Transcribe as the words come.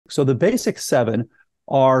So the basic seven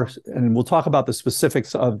are, and we'll talk about the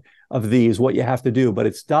specifics of these, what you have to do, but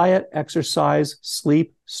it's diet, exercise,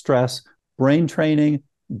 sleep, stress, brain training,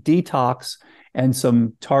 detox, and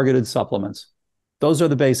some targeted supplements. Those are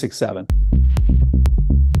the basic seven.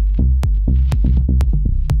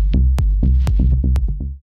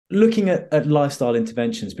 Looking at lifestyle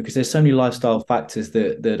interventions, because there's so many lifestyle factors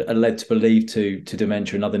that are led to believe to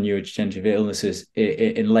dementia and other neurodegenerative illnesses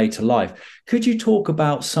in later life. Could you talk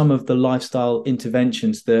about some of the lifestyle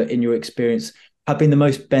interventions that, in your experience, have been the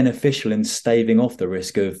most beneficial in staving off the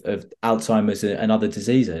risk of Alzheimer's and other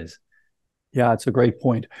diseases? Yeah, it's a great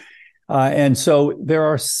point. And so there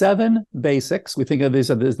are seven basics. We think of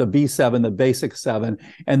these as the B7, the basic seven.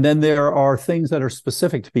 And then there are things that are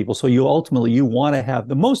specific to people. So you want to have,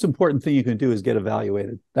 the most important thing you can do is get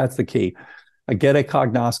evaluated. That's the key. Get a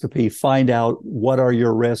cognoscopy, find out what are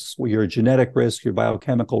your risks, your genetic risks, your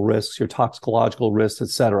biochemical risks, your toxicological risks, et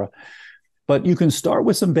cetera. But you can start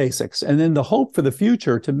with some basics. And then the hope for the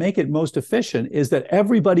future to make it most efficient is that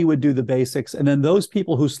everybody would do the basics. And then those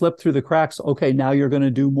people who slip through the cracks, okay, now you're going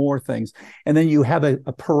to do more things. And then you have a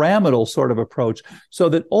pyramidal sort of approach so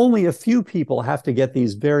that only a few people have to get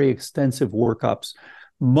these very extensive workups.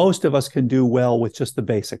 Most of us can do well with just the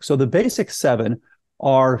basics. So the basic seven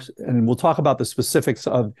are, and we'll talk about the specifics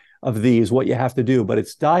of these, what you have to do, but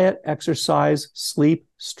it's diet, exercise, sleep,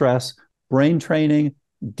 stress, brain training,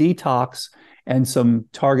 detox, and some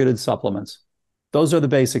targeted supplements. Those are the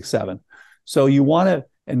basic seven. So you want to,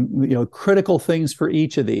 and critical things for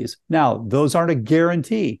each of these. Now, those aren't a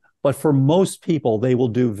guarantee, but for most people, they will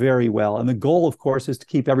do very well. And the goal, of course, is to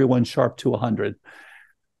keep everyone sharp to 100.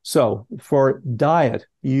 So for diet,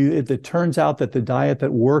 it turns out that the diet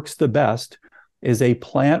that works the best is a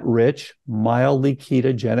plant-rich, mildly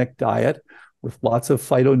ketogenic diet with lots of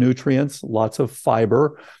phytonutrients, lots of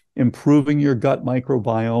fiber, improving your gut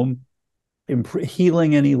microbiome,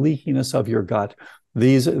 healing any leakiness of your gut.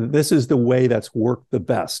 This is the way that's worked the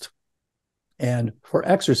best. And for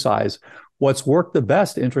exercise, what's worked the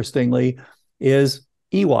best, interestingly, is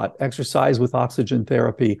EWOT, exercise with oxygen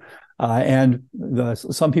therapy.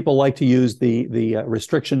 Some people like to use the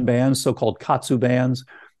restriction bands, so-called KATSU bands.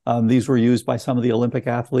 These were used by some of the Olympic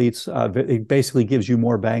athletes. It basically gives you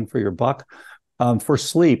more bang for your buck. For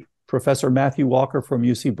sleep, Professor Matthew Walker from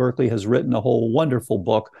UC Berkeley has written a whole wonderful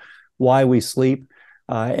book, Why We Sleep.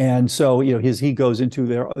 And so, he goes into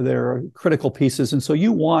their critical pieces. And so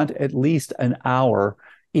you want at least an hour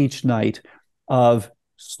each night of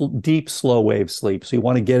deep, slow wave sleep. So you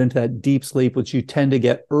want to get into that deep sleep, which you tend to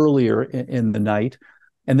get earlier in the night.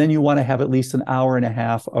 And then you want to have at least an hour and a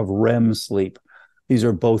half of REM sleep. These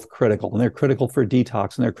are both critical, and they're critical for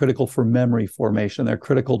detox, and they're critical for memory formation. They're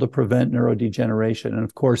critical to prevent neurodegeneration. And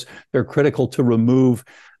of course, they're critical to remove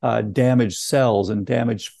damaged cells and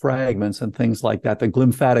damaged fragments and things like that. The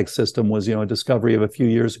glymphatic system was, a discovery of a few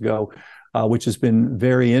years ago, which has been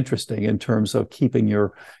very interesting in terms of keeping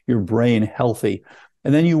your brain healthy.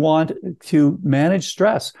 And then you want to manage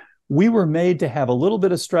stress. We were made to have a little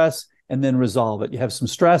bit of stress and then resolve it. You have some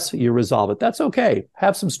stress, you resolve it. That's okay.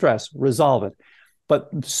 Have some stress, resolve it.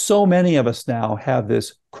 But so many of us now have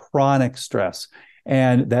this chronic stress,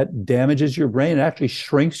 and that damages your brain. It actually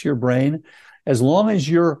shrinks your brain. As long as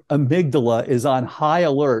your amygdala is on high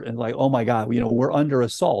alert and like, oh my God, we're under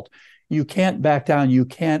assault, you can't back down. You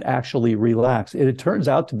can't actually relax. It turns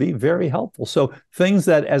out to be very helpful. So things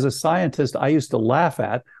that as a scientist I used to laugh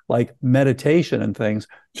at, like meditation and things,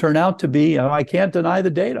 turn out to be, I can't deny the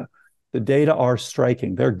data. The data are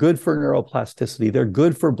striking. They're good for neuroplasticity. They're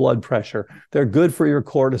good for blood pressure. They're good for your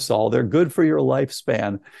cortisol. They're good for your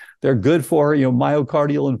lifespan. They're good for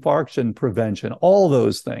myocardial infarction prevention, all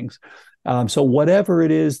those things. So whatever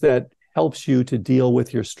it is that helps you to deal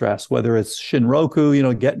with your stress, whether it's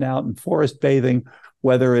Shinroku, getting out and forest bathing,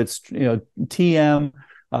 whether it's TM,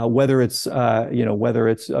 whether it's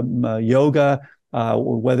yoga,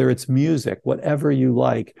 whether it's music, whatever you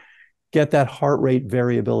like. Get that heart rate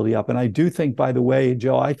variability up. And I do think, by the way,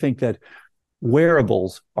 Joe, I think that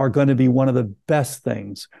wearables are going to be one of the best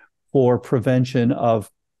things for prevention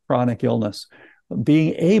of chronic illness.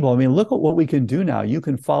 Being able, look at what we can do now. You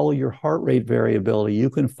can follow your heart rate variability. You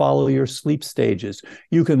can follow your sleep stages.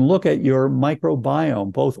 You can look at your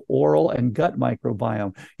microbiome, both oral and gut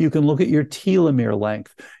microbiome. You can look at your telomere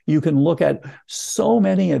length. You can look at so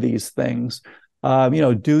many of these things.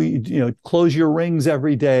 Close your rings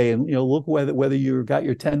every day and, look whether you got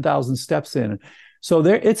your 10,000 steps in. So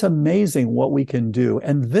it's amazing what we can do.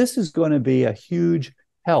 And this is going to be a huge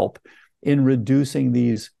help in reducing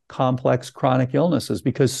these complex chronic illnesses,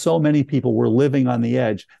 because so many people were living on the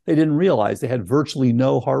edge. They didn't realize they had virtually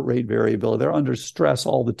no heart rate variability. They're under stress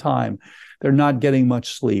all the time. They're not getting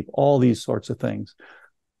much sleep, all these sorts of things.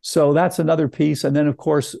 So that's another piece. And then, of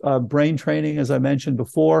course, brain training, as I mentioned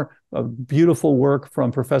before, beautiful work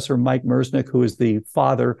from Professor Mike Mersnick, who is the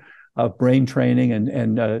father of brain training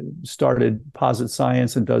and started Posit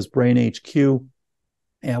Science and does Brain HQ,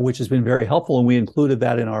 which has been very helpful. And we included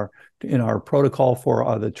that in our protocol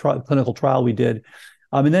for the clinical trial we did.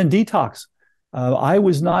 And then detox. I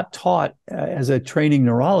was not taught as a training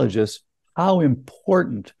neurologist how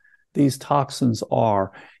important these toxins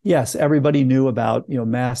are. Yes, everybody knew about,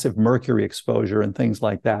 massive mercury exposure and things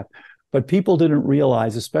like that, but people didn't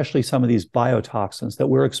realize, especially some of these biotoxins that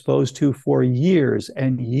we're exposed to for years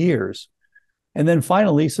and years. And then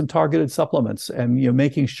finally, some targeted supplements, and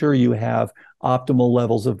making sure you have optimal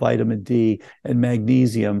levels of vitamin D and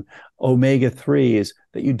magnesium, omega-3s,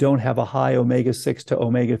 that you don't have a high omega-6 to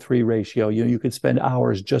omega-3 ratio. You could spend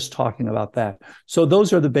hours just talking about that. So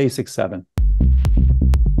those are the basic 7.